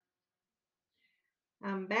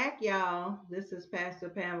I'm back, y'all. This is Pastor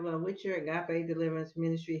Pamela Witcher at God Faith Deliverance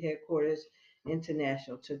Ministry Headquarters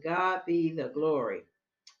International. To God be the glory.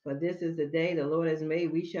 For this is the day the Lord has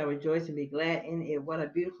made. We shall rejoice and be glad in it. What a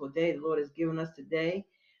beautiful day the Lord has given us today.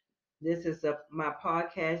 This is my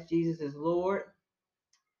podcast, Jesus is Lord.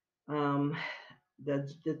 Um,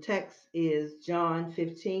 the text is John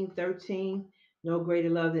 15:13. No greater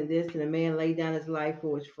love than this, than a man lay down his life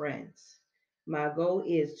for his friends. My goal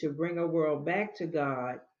is to bring a world back to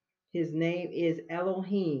God. His name is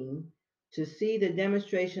Elohim, to see the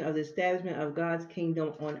demonstration of the establishment of God's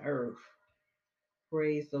kingdom on earth.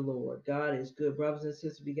 Praise the Lord. God is good. Brothers and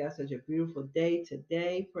sisters, we got such a beautiful day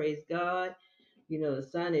today. Praise God. You know, the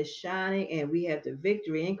sun is shining and we have the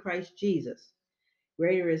victory in Christ Jesus.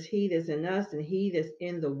 Greater is he that's in us than he that's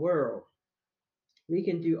in the world. We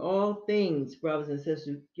can do all things, brothers and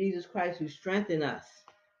sisters, Jesus Christ who strengthened us.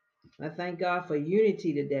 I thank God for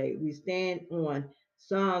unity today. We stand on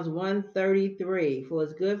Psalms 133. For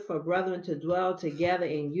it's good for brethren to dwell together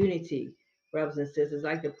in unity, brothers and sisters,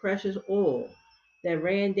 like the precious oil that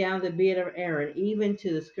ran down the beard of Aaron, even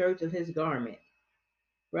to the skirts of his garment.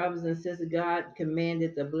 Brothers and sisters, God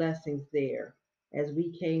commanded the blessings there as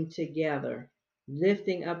we came together,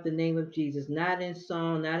 lifting up the name of Jesus, not in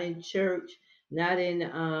song, not in church, not in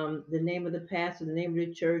the name of the pastor, the name of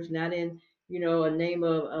the church, not in, a name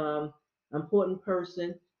of important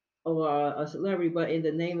person or a celebrity, but in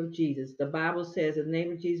the name of Jesus. The Bible says, in the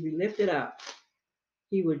name of Jesus, we lift it up.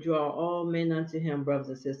 He would draw all men unto him, brothers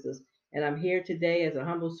and sisters. And I'm here today as a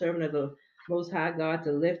humble servant of the Most High God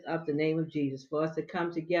to lift up the name of Jesus, for us to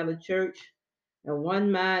come together, church, in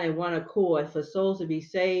one mind and one accord, for souls to be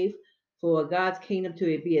saved, for God's kingdom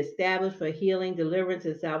to be established, for healing, deliverance,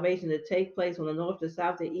 and salvation to take place from the north, the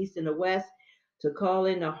south, the east, and the west, to call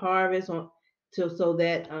in the harvest so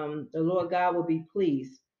that the Lord God will be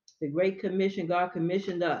pleased. The Great Commission, God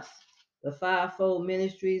commissioned us, the fivefold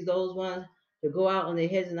ministries, those ones to go out on the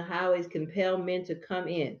hedges and the highways, compel men to come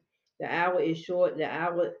in. The hour is short, the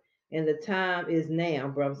hour and the time is now,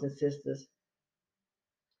 brothers and sisters.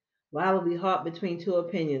 Why would we halt between two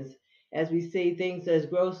opinions as we see things as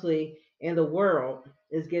grossly in the world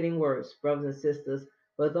is getting worse, brothers and sisters?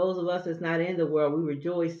 But those of us that's not in the world, we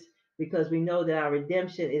rejoice because we know that our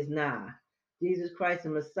redemption is nigh. Jesus Christ, the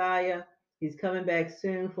Messiah, he's coming back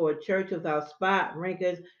soon for a church without spot,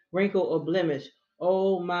 wrinkle, or blemish.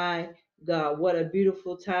 Oh my God, what a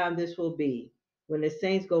beautiful time this will be when the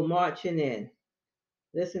saints go marching in.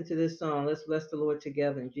 Listen to this song. Let's bless the Lord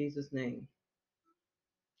together in Jesus' name.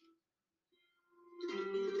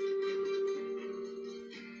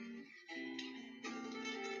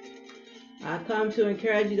 I come to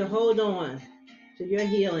encourage you to hold on to your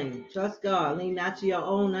healing. Trust God. Lean not to your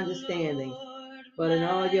own understanding, but in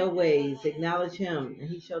all your ways acknowledge him, and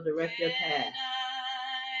he shall direct your path.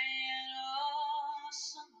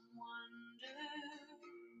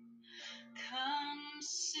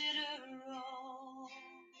 Consider all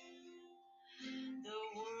the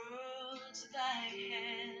worlds thy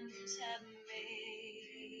hands have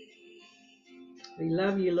made. We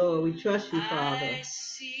love you, Lord. We trust you, Father. I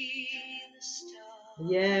see the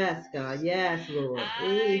stars. Yes, God. Yes, Lord.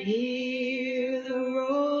 We hear the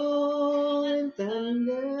rolling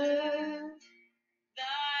thunder.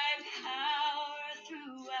 Thy power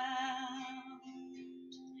throughout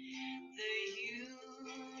the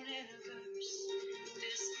universe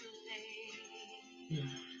displayed.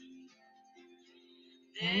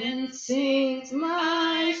 Then sings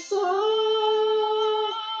my soul,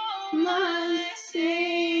 my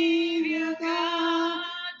Savior God,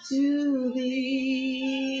 to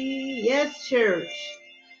thee. Yes, church.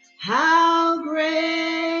 How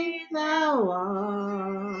great thou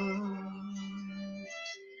art.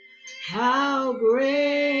 How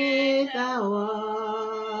great thou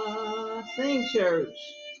art. Sing, church.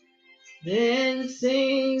 Then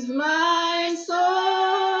sings my soul,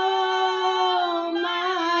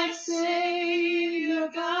 my Savior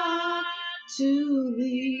God, to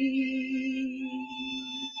thee.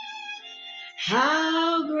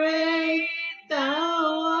 How great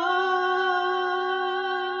thou art.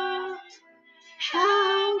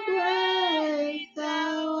 How great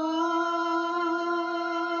thou art.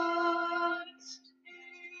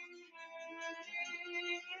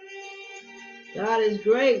 God is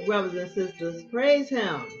great, brothers and sisters. Praise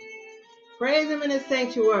him. Praise him in his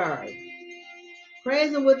sanctuary.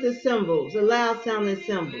 Praise him with the cymbals, the loud sounding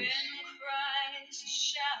cymbals. When Christ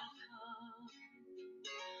shall come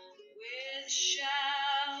with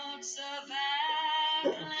shouts of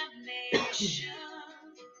acclamation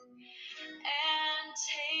and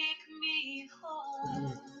take me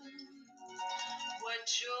home, what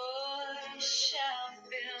joy joy shall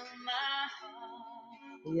fill my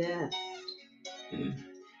heart. Yes. Then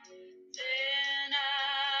I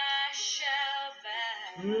shall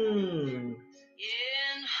bow Mm.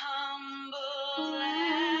 in humble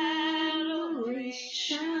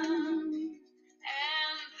adoration,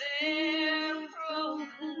 and there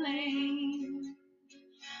proclaim,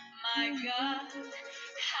 my God,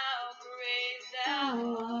 how great thou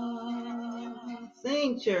art.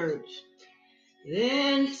 Sing, church.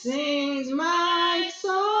 Then sings my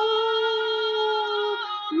soul,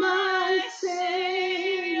 my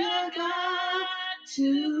Savior God,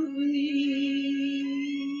 to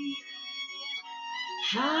thee.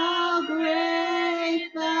 How great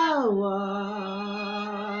thou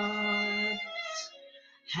art,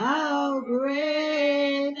 how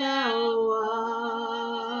great thou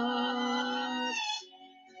art.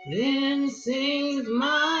 Then sings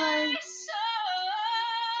my soul,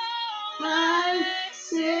 my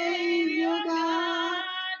Savior God,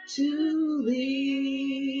 to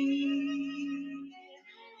thee.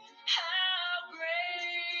 How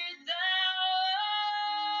great thou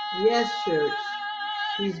art. Yes, church.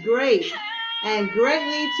 He's great and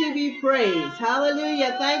greatly to be praised.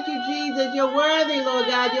 Hallelujah. Thank you, Jesus. You're worthy, Lord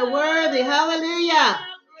God. You're worthy. Hallelujah.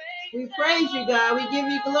 We praise you, God. We give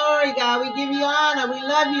you glory, God. We give you honor. We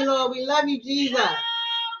love you, Lord. We love you, Jesus. How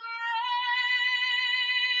great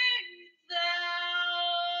thou art.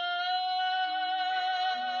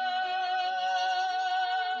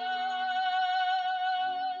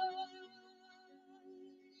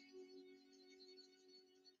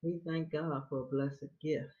 We thank God for a blessed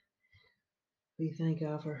gift. We thank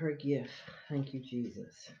God for her gift. Thank you,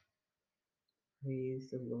 Jesus. Praise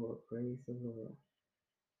the Lord. Praise the Lord.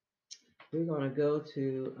 We're going to go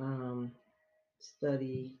to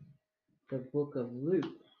study the book of Luke.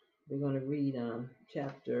 We're going to read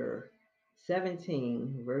chapter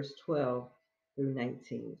 17, verse 12 through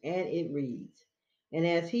 19. And it reads, And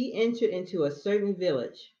as he entered into a certain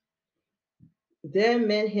village, there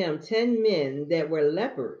met him 10 men that were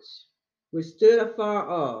lepers, which stood afar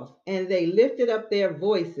off, and they lifted up their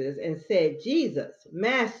voices and said, Jesus,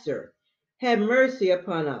 Master, have mercy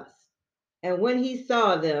upon us. And when he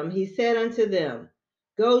saw them, he said unto them,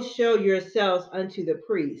 Go show yourselves unto the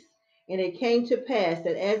priests. And it came to pass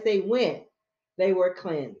that as they went, they were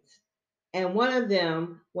cleansed. And one of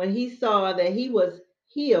them, when he saw that he was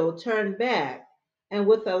healed, turned back, and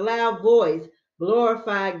with a loud voice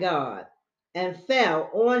glorified God, and fell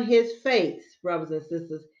on his face, brothers and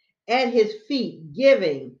sisters, at his feet,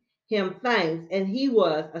 giving him thanks. And he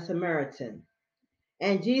was a Samaritan.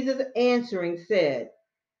 And Jesus answering said,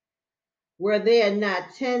 Were there not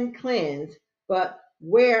 10 cleansed, but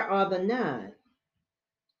where are the 9?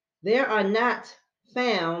 There are not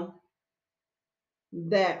found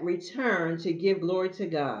that return to give glory to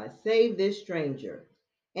God, save this stranger.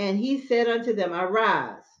 And he said unto them,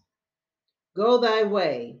 Arise, go thy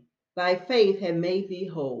way, thy faith hath made thee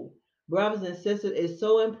whole. Brothers and sisters, it's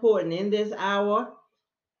so important in this hour.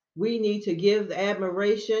 We need to give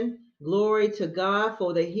admiration, glory to God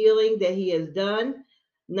for the healing that he has done,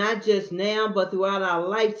 not just now, but throughout our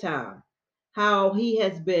lifetime. How he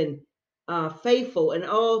has been faithful in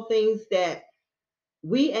all things that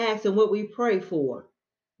we ask and what we pray for.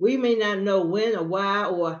 We may not know when or why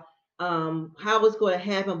or how it's going to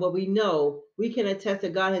happen, but we know we can attest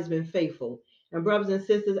that God has been faithful. And brothers and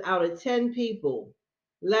sisters, out of 10 people,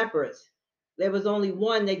 lepers, there was only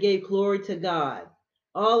one that gave glory to God.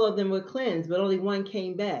 All of them were cleansed, but only one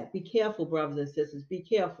came back. Be careful, brothers and sisters. Be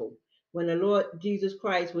careful. When the Lord Jesus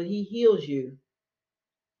Christ, when he heals you,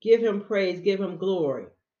 give him praise, give him glory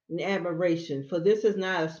and admiration. For this is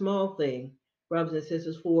not a small thing, brothers and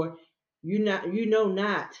sisters, for you know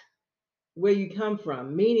not where you come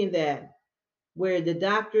from, meaning that where the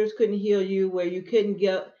doctors couldn't heal you, where you couldn't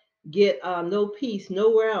get no peace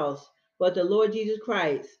nowhere else, but the Lord Jesus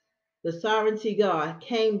Christ, the sovereignty God,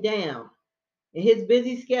 came down in his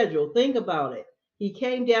busy schedule. Think about it. He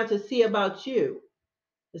came down to see about you,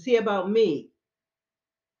 to see about me.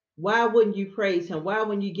 Why wouldn't you praise him? Why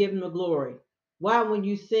wouldn't you give him the glory? Why wouldn't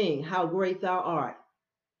you sing, How Great Thou Art?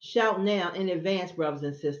 Shout now in advance, brothers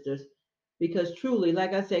and sisters, because truly,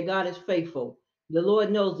 like I said, God is faithful. The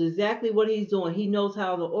Lord knows exactly what he's doing. He knows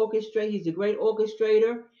how to orchestrate. He's a great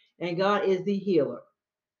orchestrator, and God is the healer.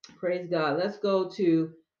 Praise God. Let's go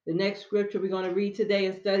to the next scripture we're going to read today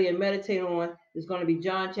and study and meditate on. Is going to be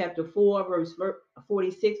John chapter 4, verse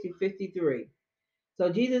 46 to 53. So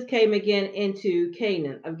Jesus came again into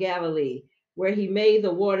Cana of Galilee, where he made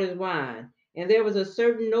the waters wine. And there was a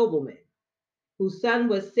certain nobleman whose son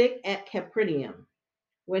was sick at Capernaum.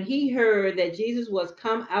 When he heard that Jesus was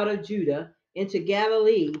come out of Judah into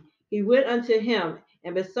Galilee, he went unto him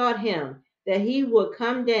and besought him that he would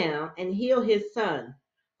come down and heal his son,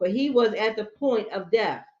 for he was at the point of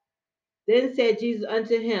death. Then said Jesus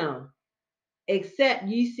unto him, Except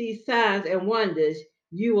ye see signs and wonders,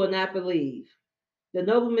 you will not believe. The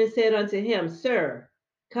nobleman said unto him, Sir,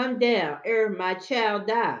 come down ere my child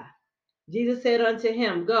die. Jesus said unto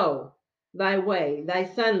him, Go thy way, thy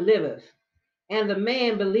son liveth. And the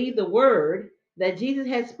man believed the word that Jesus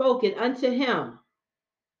had spoken unto him,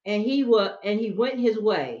 and he went his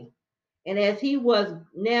way. And as he was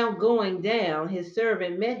now going down, his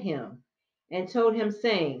servant met him and told him,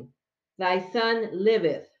 saying, Thy son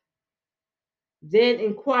liveth. Then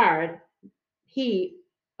inquired he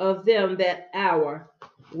of them that hour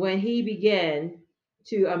when he began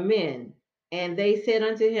to amend. And they said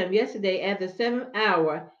unto him, Yesterday at the seventh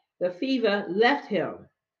hour the fever left him.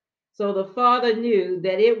 So the father knew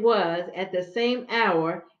that it was at the same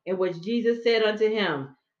hour in which Jesus said unto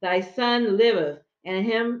him, Thy son liveth, and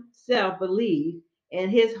himself believed, and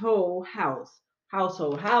his whole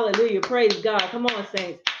household. Hallelujah. Praise God. Come on,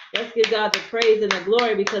 saints. Let's give God the praise and the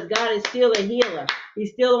glory, because God is still a healer.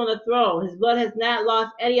 He's still on the throne. His blood has not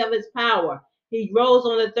lost any of its power. He rose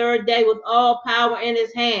on the third day with all power in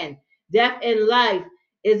his hand. Death and life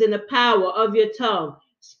is in the power of your tongue.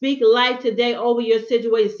 Speak life today over your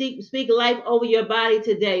situation. Speak life over your body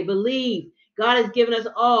today. Believe God has given us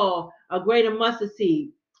all a greater mustard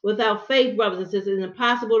seed. Without faith, brothers and sisters, it's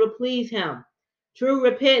impossible to please him. True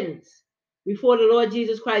repentance before the Lord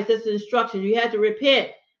Jesus Christ. That's the instruction. You have to repent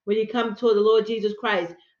when you come to the Lord Jesus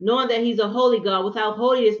Christ, knowing that he's a holy God. Without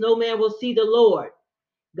holiness, no man will see the Lord.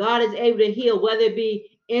 God is able to heal, whether it be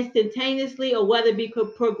instantaneously or whether it be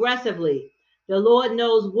progressively. The Lord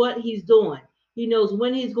knows what he's doing. He knows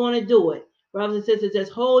when he's going to do it. Brothers and sisters,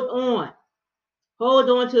 just hold on. Hold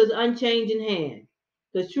on to his unchanging hand.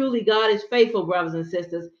 Because truly God is faithful, brothers and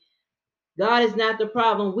sisters. God is not the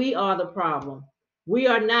problem. We are the problem. We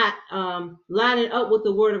are not lining up with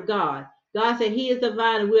the word of God. God said he is the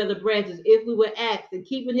vine and we are the branches. If we were acts and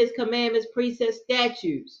keeping his commandments, precepts,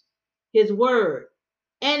 statutes, his word,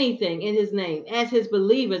 anything in his name, as his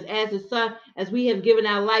believers, as the son, as we have given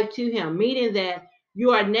our life to him, meaning that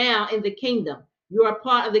you are now in the kingdom. You are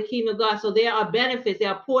part of the kingdom of God. So there are benefits,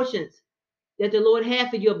 there are portions that the Lord has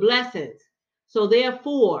for your blessings. So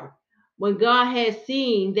therefore, when God has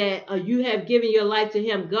seen that you have given your life to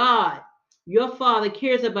him, God, your Father,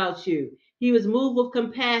 cares about you. He was moved with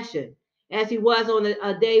compassion, as he was on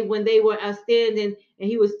a day when they were standing and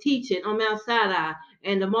he was teaching on Mount Sinai,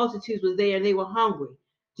 and the multitudes was there and they were hungry.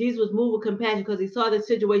 Jesus was moved with compassion because he saw the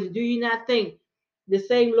situation. Do you not think the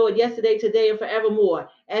same Lord yesterday, today, and forevermore,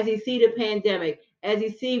 as he see the pandemic, as he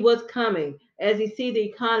see what's coming, as he see the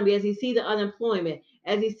economy, as he see the unemployment,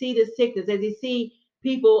 as he see the sickness, as he see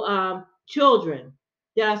people, children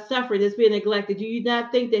that are suffering, that's being neglected, do you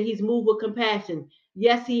not think that he's moved with compassion?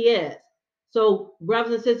 Yes, he is. So,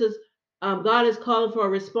 brothers and sisters, God is calling for a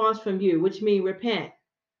response from you, which means repent.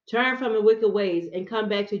 Turn from the wicked ways and come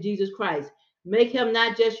back to Jesus Christ. Make him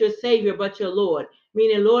not just your Savior, but your Lord,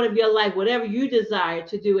 meaning Lord of your life, whatever you desire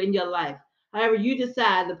to do in your life. However you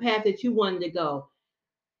decide the path that you wanted to go,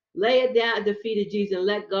 lay it down at the feet of Jesus and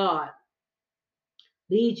let God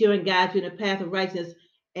lead you and guide you in the path of righteousness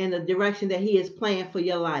and the direction that he has planned for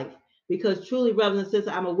your life. Because truly, brothers and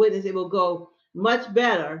sisters, I'm a witness, it will go much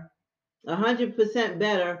better, 100%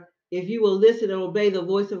 better, if you will listen and obey the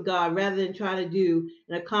voice of God rather than try to do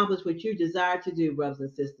and accomplish what you desire to do, brothers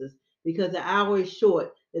and sisters. Because the hour is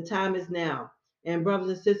short, the time is now. And brothers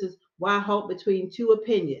and sisters, why halt between two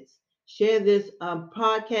opinions? Share this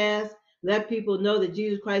podcast. Let people know that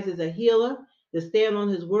Jesus Christ is a healer, to stand on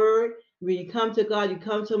his word. When you come to God, you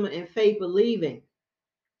come to him in faith, believing.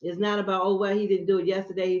 It's not about, oh, well, he didn't do it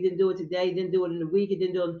yesterday, he didn't do it today, he didn't do it in a week, he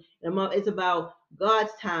didn't do it in a month. It's about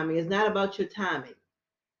God's timing. It's not about your timing.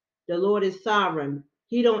 The Lord is sovereign.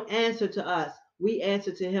 He don't answer to us. We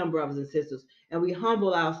answer to him, brothers and sisters. And we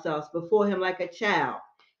humble ourselves before him like a child.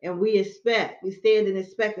 And we stand in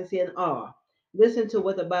expectancy and awe. Listen to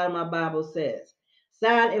what the bottom of my Bible says.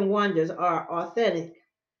 Signs and wonders are authentic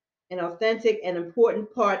and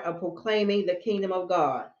important part of proclaiming the kingdom of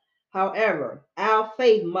God. However, our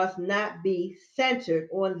faith must not be centered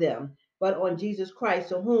on them, but on Jesus Christ,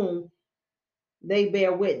 to whom they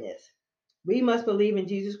bear witness. We must believe in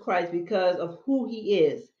Jesus Christ because of who he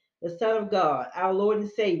is, the Son of God, our Lord and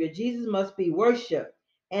Savior. Jesus must be worshiped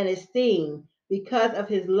and esteemed because of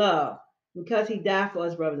his love, because he died for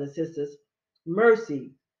us, brothers and sisters,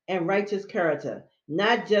 mercy and righteous character,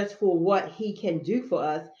 not just for what he can do for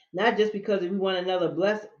us, not just because we want another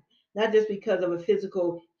blessing, not just because of a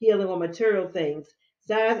physical healing or material things.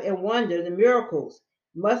 Signs and wonders and miracles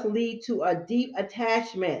must lead to a deep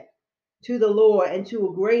attachment to the Lord and to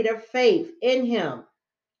a greater faith in Him.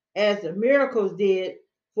 As the miracles did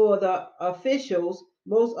for the officials,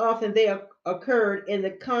 most often they occurred in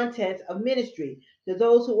the context of ministry to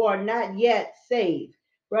those who are not yet saved.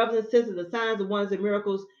 Brothers and sisters, the signs and wonders and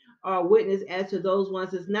miracles are witness as to those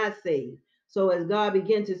ones that's not saved. So as God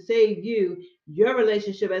begins to save you, your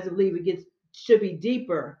relationship as a believer should be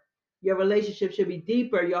deeper. Your relationship should be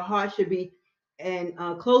deeper. Your heart should be and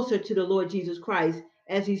closer to the Lord Jesus Christ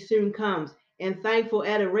as He soon comes. And thankful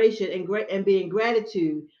adoration and being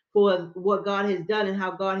gratitude for what God has done and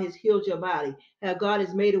how God has healed your body, how God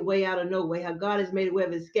has made a way out of no way, how God has made a way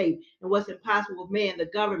of escape, and what's impossible with man, the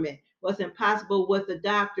government, what's impossible with the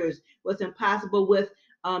doctors, what's impossible with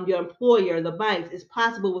your employer, the banks, is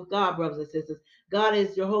possible with God, brothers and sisters. God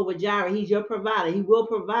is Jehovah Jireh. He's your provider. He will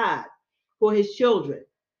provide for His children.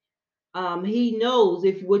 He knows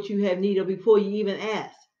if what you have need of before you even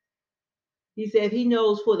ask. He said He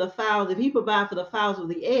knows for the fowls, if He provides for the fowls of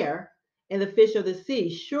the air and the fish of the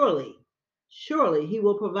sea, surely He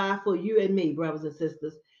will provide for you and me, brothers and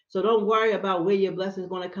sisters. So don't worry about where your blessing is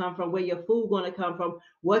going to come from, where your food is going to come from,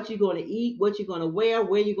 what you're going to eat, what you're going to wear,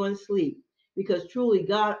 where you're going to sleep. Because truly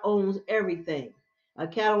God owns everything. A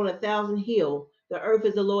cattle on 1,000 hill, the earth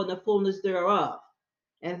is the Lord and the fullness thereof,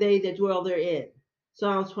 and they that dwell therein.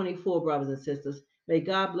 Psalms 24, brothers and sisters. May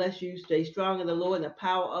God bless you. Stay strong in the Lord and the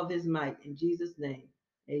power of His might. In Jesus' name,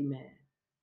 amen.